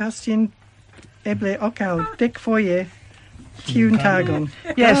grimpas ĝin eble ok aŭ 10 foje tiun tagon.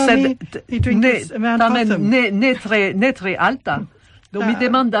 Ne tre alta. Do mi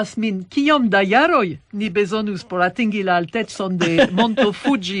demandas min, kiom da jaroj ni bezonus por atingi la altecon de Monto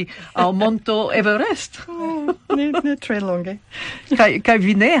Fuji aŭ Monto Everest? Ne tre longe. Kaj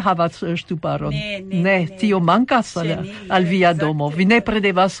vi ne havas ŝtuparon? Ne, tio mankas al via domo. Vi ne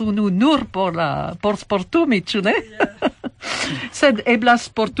predevas unu nur por sportumi, ĉu ne? Sed eblas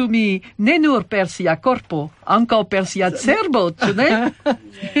sportumi ne nur per sia korpo, ankaŭ per sia cerbo, ĉu ne?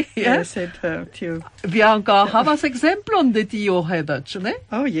 Vi ankaŭ havas ekzemplon de tio, Heather, ĉu ne?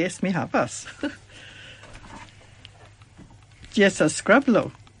 Oh, yes, mi havas. Jes,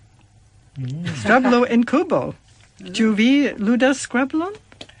 Scrablo. Scrablo en Kubo. Ĉu vi ludas Scrablon?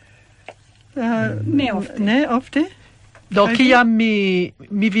 Ne ofte. Do kiam ni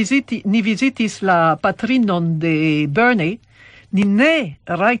visitis la patrinon de Bernie, ni ne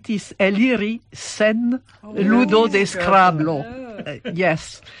rajtis eliri sen ludo de Scrablo.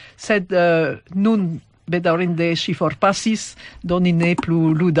 Yes, sed nun bedaŭrinde ŝi forpasis, do ni ne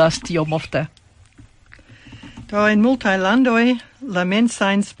plu ludas tiom ofte. Do en multaj landoj la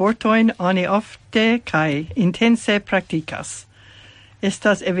mensajn sportojn oni ofte kaj intense praktikas.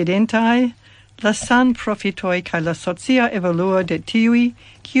 Estas evidentaj la san profitoi kaj la socia evoluo de tiui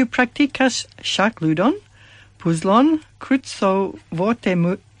kiu praktikas ŝakludon, puzzlon, kruco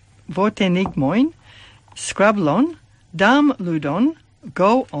votenigmojn, Scrablon, damludon,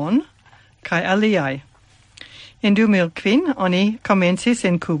 go-on kaj aliaj. En 2005 oni komencis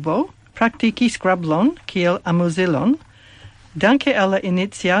en Kubo praktiki Scrablon kiel amuzilon, danke al la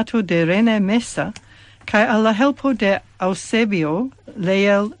iniciato de René Mesa kaj al la helpo de Eusebio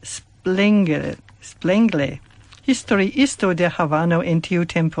Leyel Splengle, historiisto de Havano en tiu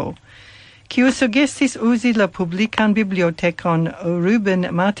tempo, kiu sugestis uzi la publikan bibliotekon Ruben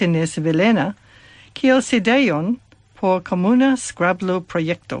Martinez Villena kiel sidejon por komuna Scrablo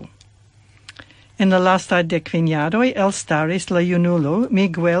projekto. En la lastaj 10 jaroj elstaris la junulo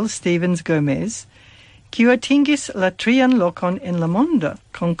Miguel Stevens Gomez, kiu atingis la 3. lokon en la monda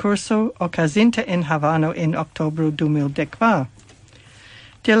konkurso okazinta en Havano en oktobro 2012.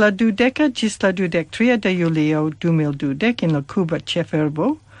 De la 20 ĝis la 23 de julio 2012 en la Kuba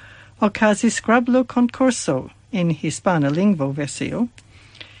ĉefurbo okazis Scrablo konkurso en hispana lingvo versio,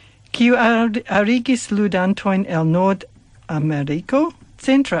 kiu arigis ludantojn el Nord-Ameriko,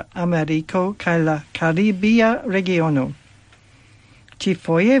 Centra Ameriko kaj la Karibia regiono.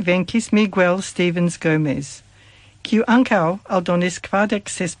 Ĉifoje venkis Miguel Stevens Gomez, kiu ankaŭ aldonis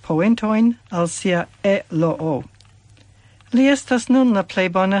 46 poentojn al sia ELO. Li estas nun la plej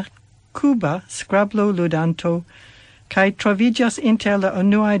bona Kuba Scrablo ludanto kaj troviĝas inter la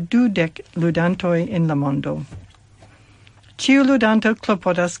unuaj 20 ludantoj en la mondo. Ĉiu ludanto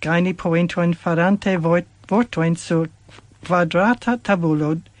klopodas gajni poentojn farante vortojn sur kvadrata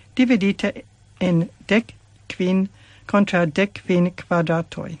tabulo dividita en 15 kontraŭ 15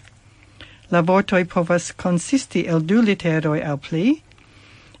 kvadratoj. La vortoj povas konsisti el 2 literoj aŭ pli,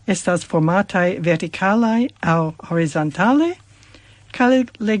 estas formataj vertikalaj aŭ horizontale, kaj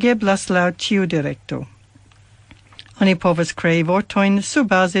legeblas laŭ ĉiu direkto. Oni povas krei vortojn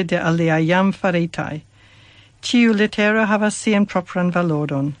surbaze de aliaj jam faritaj. Ĉiu litero havas sian propran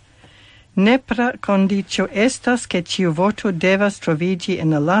valoron. Nepra kondiĉo estas, ke ĉiu vorto devas troviĝi en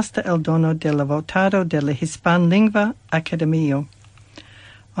la lasta eldono de la votado de la Hispanlingva Akademio.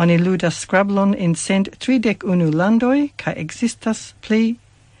 Oni ludas Scrablon en 131 landoj kaj ekzistas pli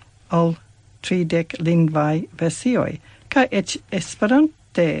ol 30 lingvaj versioj, kaj eĉ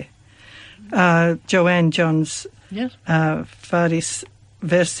Esperante. Joanne Jones faris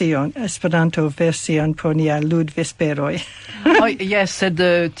Esperanto version por nia ludvesperoj. Yes, sed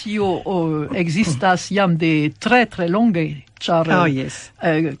tio existas jam de tre longe, ĉar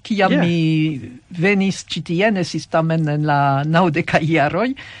kiam mi venis ĉi tien, estis tamen en la 90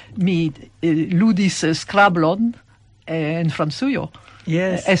 jaroj, mi ludis Scrablon en Francujo,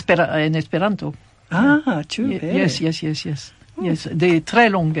 en Esperanto. Ĉu vere? Yes, de tre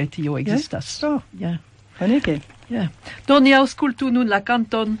longe tio existas. Bonege. Do ni aŭskultu nun la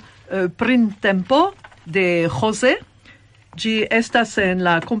kanton Printempo de José. Ĝi estas en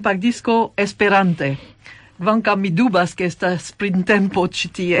la kompaktdisko Esperante. Kvankam mi dubas ke estas printempo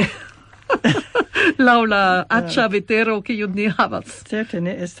ĉi tie. Laŭ la aĉa vetero kiun ni havas. Certe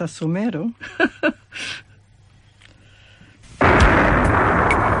ne estas somero.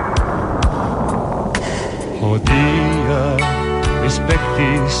 Hodiaŭ mi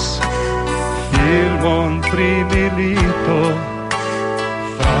spektis nomon primilito,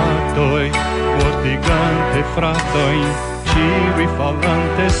 fratoi, mortigante fratoin, civi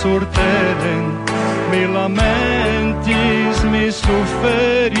falante surteren, mi lamentis, mi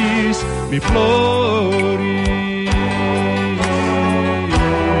suferis, mi ploris,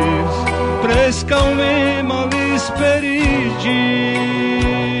 prescau me malis perigis,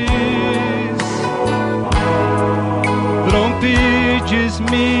 rompigis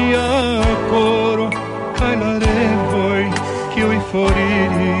mia coro, cae la revoi, quiui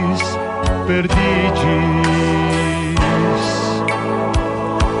foriris, perdigis.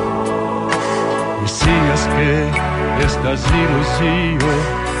 Messias che estas illusio,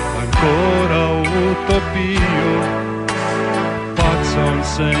 ancora utopio, pazon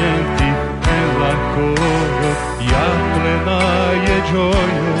senti nella coro, ia plenae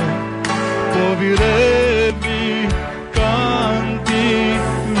gioio, povirevi canti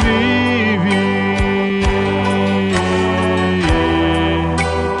vivi.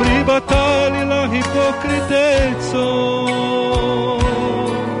 Privatali la ipocritezzo,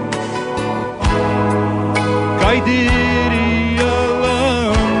 cae diri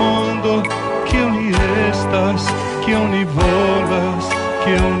al mondo che oni estas, che oni volas,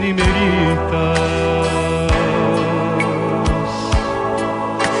 che oni meritas.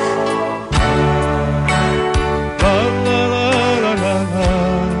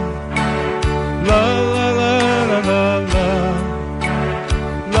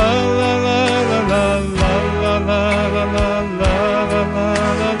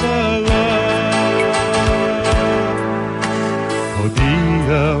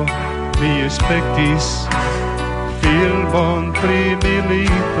 Mi expectis filmon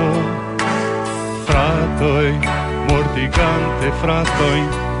primilito, fratoi, mortigante fratoi,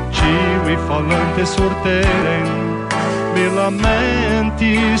 civi fallante surteren, mi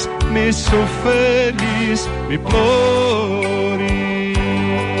lamentis, mi suferis, mi ploris,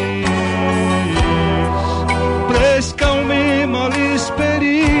 prescau mi malis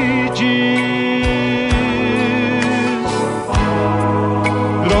perigis,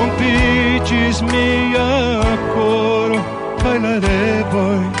 rompigis mia coro, cae la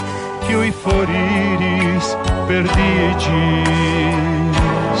revoi, quiui foriris, perdigis.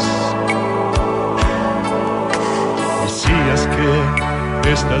 Messias che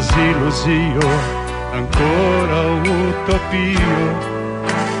estas illusio, ancora utopio,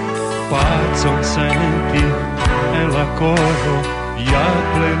 pazon senti en la coro, ia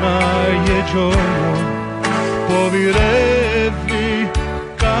plenae gioio, povirevi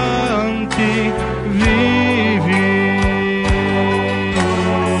canti vivi.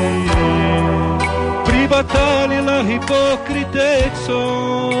 Privatali la ipocritezzo,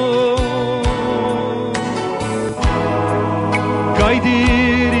 cae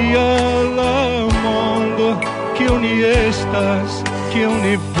diri al mondo che oni estas, che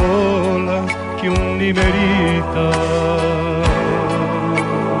oni volas, che oni meritas.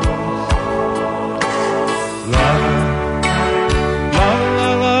 La la la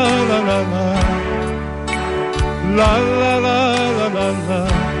la la la, la la la la la la la la la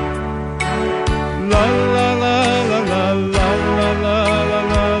la la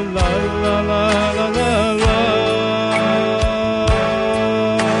la.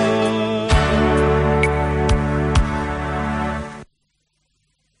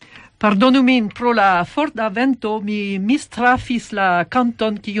 Pardonu min pro la forta vento, mi mistrafis la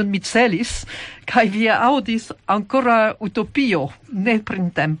canton kiun mi celis, kai vi audis ancora utopio, ne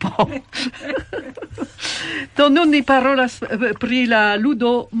printempo. Do nun ni parolas pri la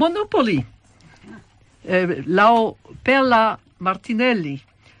ludo Monopoly. Lao Perla Martinelli.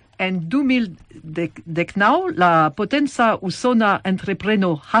 En 2019, la potenza usona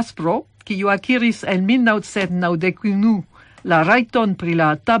entrepreno Hasbro, kiu akiris en 1991 la rajton pri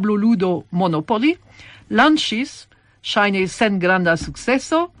la tablo ludo Monopoly, lanĉis, ŝajne sen granda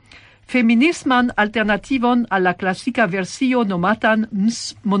sukceso, feminisman alternativon al la klasika versio nomatan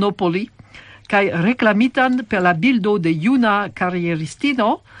Ms. Monopoly, kaj reklamitan per la bildo de juna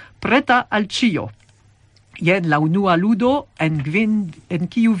karieristino preta al ĉio. Jen la unua ludo en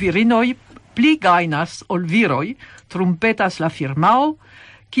kiu virinoj pli gajnas ol viroj, trumpetas la firmao,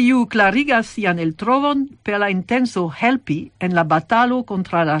 kiu clarigas sian eltrovon per la intenso helpi en la batalo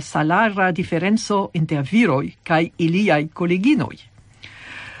contra la salara diferenco inter viroj kaj iliaj koleginoj.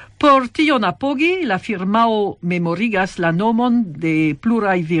 Por tion apogi, la firmao memorigas la nomon de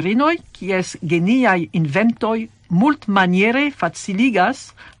pluraj virinoj, kies geniaj inventoj multmaniere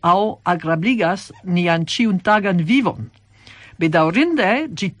faciligas aŭ agrabligas nian ĉiuntagan vivon. Bedaŭrinde,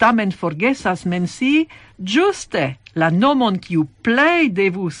 ĝi tamen forgesas mencii ĝuste la nomon kiu plej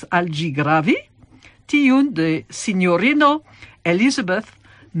devus al ĝi gravi, tiun de signorino Elizabeth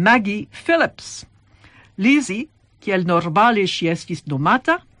Maggie Phillips. Lizzie, kiel normale ŝi estis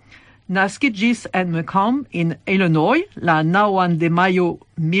nomata, naskiĝis en Macomb in Illinois la 9 de majo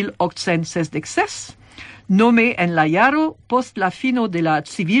 1866, nome en la jaro post la fino de la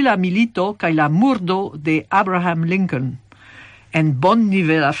civila milito kaj la murdo de Abraham Lincoln, en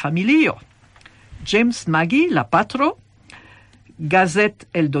bonnivela familio. James Maggie, la patro, gazet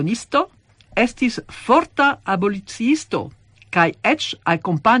eldonisto, estis forta aboliciisto, kaj eĉ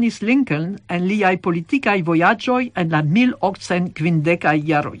akompanis Lincoln en liaj politikaj vojaĝoj en la 1850-aj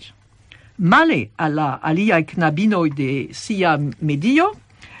jaroj. Male al la aliaj knabinoj de sia medio,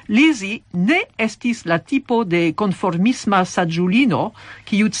 Lizzie ne estis la tipo de konformisma saĝulino,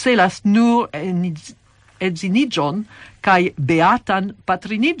 kiu celas nur edziniĝon kaj beatan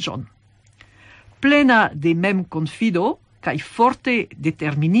patriniĝon. Plena de memkonfido kaj forte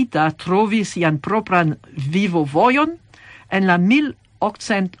determinita trovi sian propran vivovojon, en la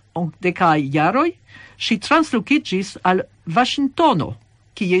 1810-aj jaroj ŝi translokiĝis al Vaŝingtono,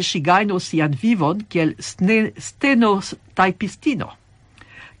 kie ŝi gajnos sian vivon kiel stenotajpistino.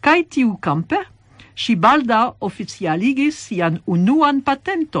 Kaj tiukampe ŝi baldaŭ oficialigis sian unuan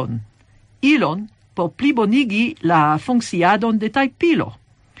patenton, ilon por plibonigi la funkciadon de tajpilo.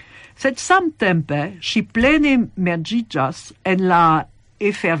 Sed samtempe ŝi plene merĝiĝas en la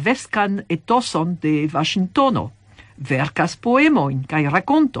eferveskan etoson de Vaŝingtono, verkas poemojn kaj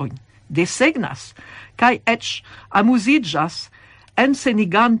rakontojn, desegnas, kaj eĉ amuziĝas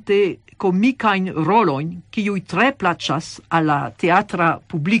ensenigante komikajn rolojn, kiuj tre plaĉas al la teatra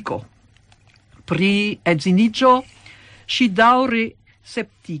publiko. Pri edziniĝo ŝi daŭre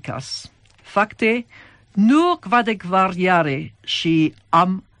skeptikas. Fakte, nur 24-jare ŝi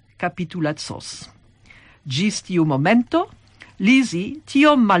kapitulacos. Ĝis tiu momento, Lizzie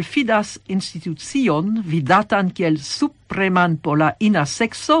tiom malfidas institucion vidatan kiel supreman por la ina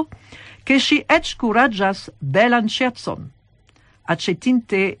sexo, ke ŝi eĉ kuraĝas belan ŝercon.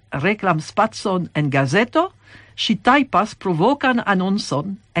 Aĉetinte reklamspacon en gazeto, ŝi tajpas provokan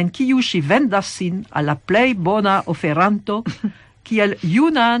anoncon, en kiu ŝi vendas sin al la plej bona oferanto kiel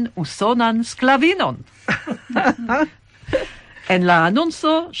junan usonan sklavinon. En la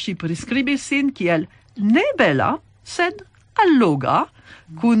annonco ŝi priskribis sin kiel ne bela, sed alloga,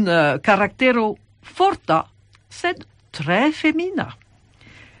 kun karaktero forta, sed tre femina.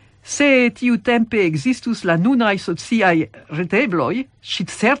 Se tiutempe existus la nunaj sociaj retebloj, ŝi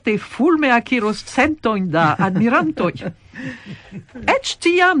certe fulme akiros centojn da admirantoj. Eĉ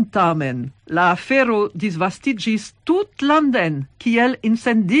tiam tamen la afero disvastiĝis tutlanden kiel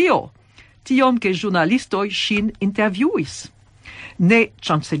incendio, tiom ke ĵurnalistoj ŝin intervjuis. Ne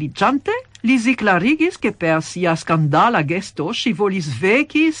ŝanceliĝante, Lizzie klarigis ke per sia skandala gesto ŝi volis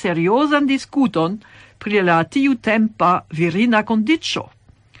veki seriozan diskuton pri la tiutempa virina kondiĉo.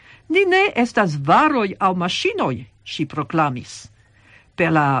 Ni ne estas varoj aŭ maŝinoj, ŝi proklamis.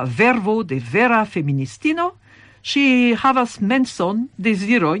 Per la vervo de vera feministino, ŝi havas menson,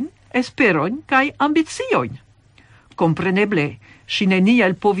 dezirojn, esperojn kaj ambiciojn. Kompreneble, ŝi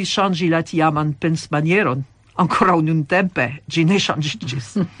neniel povis ŝanĝi la tiaman pensmanieron. Ancora nuntempe ĝi ne ŝanĝiĝis.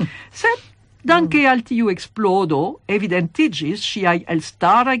 Sed danke al tiu eksplodo evidentiĝis ŝiaj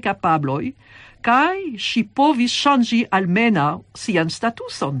elstaraj kapabloj, kaj ŝi povis ŝanĝi almenaŭ sian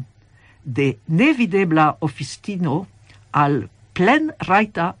statuson de nevidebla oficistino al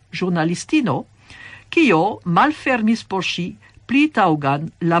plenrajta ĵurnalistino, kio malfermis por ŝi pli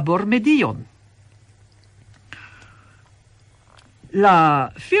taŭgan labormedion. La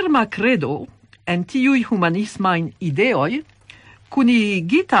firma kredo en tiuj humanismajn ideoj,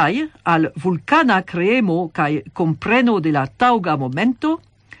 kunigitaj al vulkana kreemo kaj kompreno de la taŭga momento,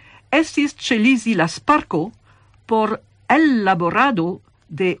 estis ĉe Lizzie la sparko por ellaborado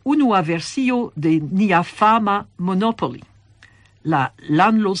de unua versio de nia fama Monopoly, la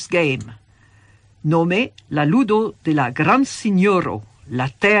Landlord's Game, nome la ludo de la gran signoro, la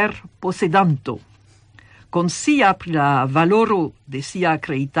terposedanto. Conscia pri la valoro de sia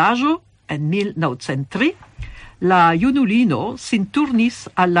kreitaĵo en 1903, la junulino sin turnis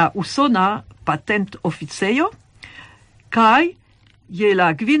al la usona patent-oficejo, kaj je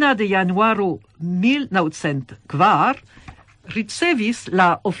la 5 de januaro 1904 ricevis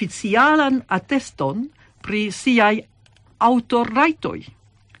la oficialan ateston pri siaj aŭtorrajtoj.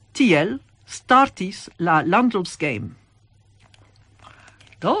 Tiel startis la Landlord's Game.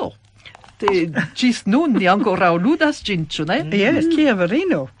 Do, ĝis nun ni ankoraŭ ludas ĝin, ĉu ne? Jes, kia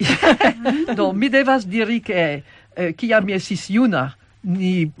virino. Do, mi devas diri ke kiam mi estis juna,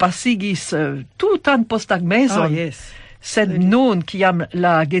 ni pasigis tutan posttagmezon Sed nun, kiam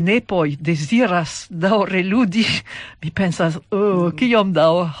la genepoi desiras daŭre ludi, mi pensas, kiom da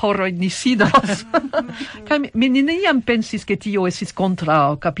horoj ni sidas. Kaj mi neniam pensis, ke tio estis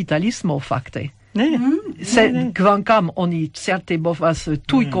kontraŭ kapitalismo, fakte. Sed kvankam oni certe povas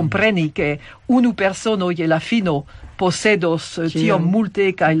tuj kompreni, ke unu persono je la fino posedos tiom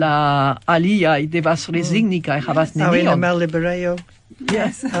multe, kaj la aliaj devas rezigni kaj havas nenion. Aŭ en la malliberejo.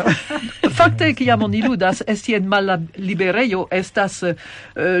 Yes. Fakte, kiam oni ludas, esti en malliberejo estas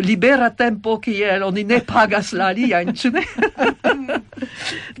libera tempo, kiel oni ne pagas la aliajn, ĉu ne?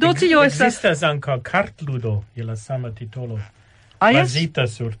 Do tio estas... Ekzistas ankaŭ kartludo je la sama titolo. Bazita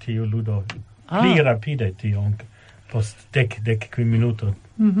sur tiu ludo. Pli rapide tio, post 10 minuto.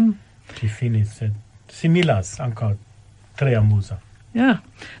 Ĝi finis, sed similas ankaŭ tre amuza. Ja.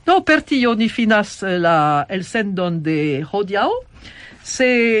 Do per tio ni finas la elsendon de hodiaŭ.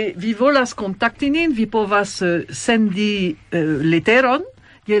 Se vi volas kontakti nin, vi povas sendi leteron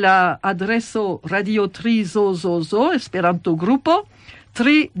je la adreso Radio 3 Zozozo Esperanto grupo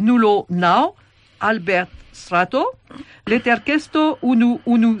 309 Albert Strato, leterkesto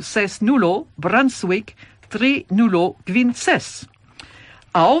 1160 Brunswick 3056.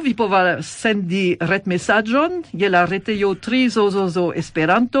 Aŭ vi povas sendi retmesaĝon je la retejo 3 Zozozo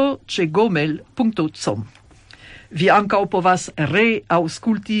Esperanto ĉe gmail.com. Vi ankaŭ povas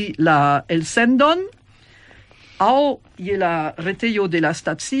reaŭskulti la elsendon aŭ je la retejo de la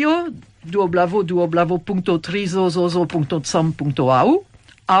stacio www.trizozozo.com.au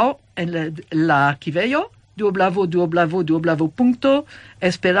aŭ en la arkivejo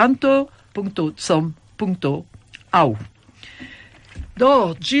www.esperanto.com.au.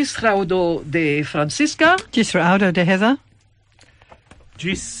 Do, ĝis raŭdo de Francisca. Ĝis raŭdo de Heather.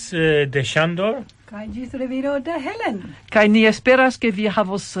 Ĝis de Shandor. Kaj ĝis revido de Helen. Kaj ni esperas, ke vi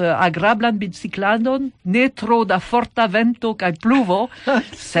havos agrablan bicikladon, ne tro da forta vento kaj pluvo,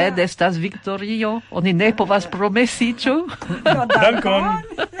 sed estas viktorio. Oni ne povas promesi, ĉu? Dankon.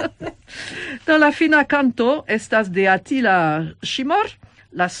 Do la fina canto estas de Attila Shimor,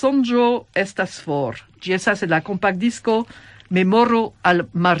 La sonĝo estas for. Ĝi estas en la kompaktdisko Memoro al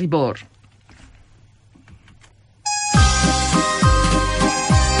Maribor.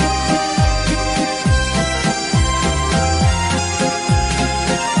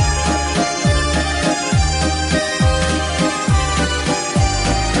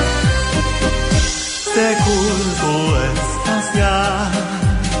 Se culpo estas ja,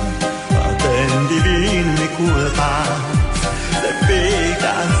 atendi vin mi culpas, se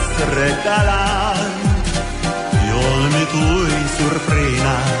pegas regalar, iol mi tui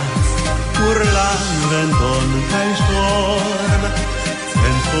surprinas, urlan venton kaj storm,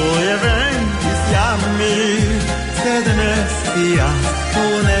 centfoje venkis jam mi, sed ne scias,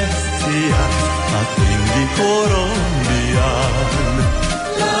 atingi koron vian.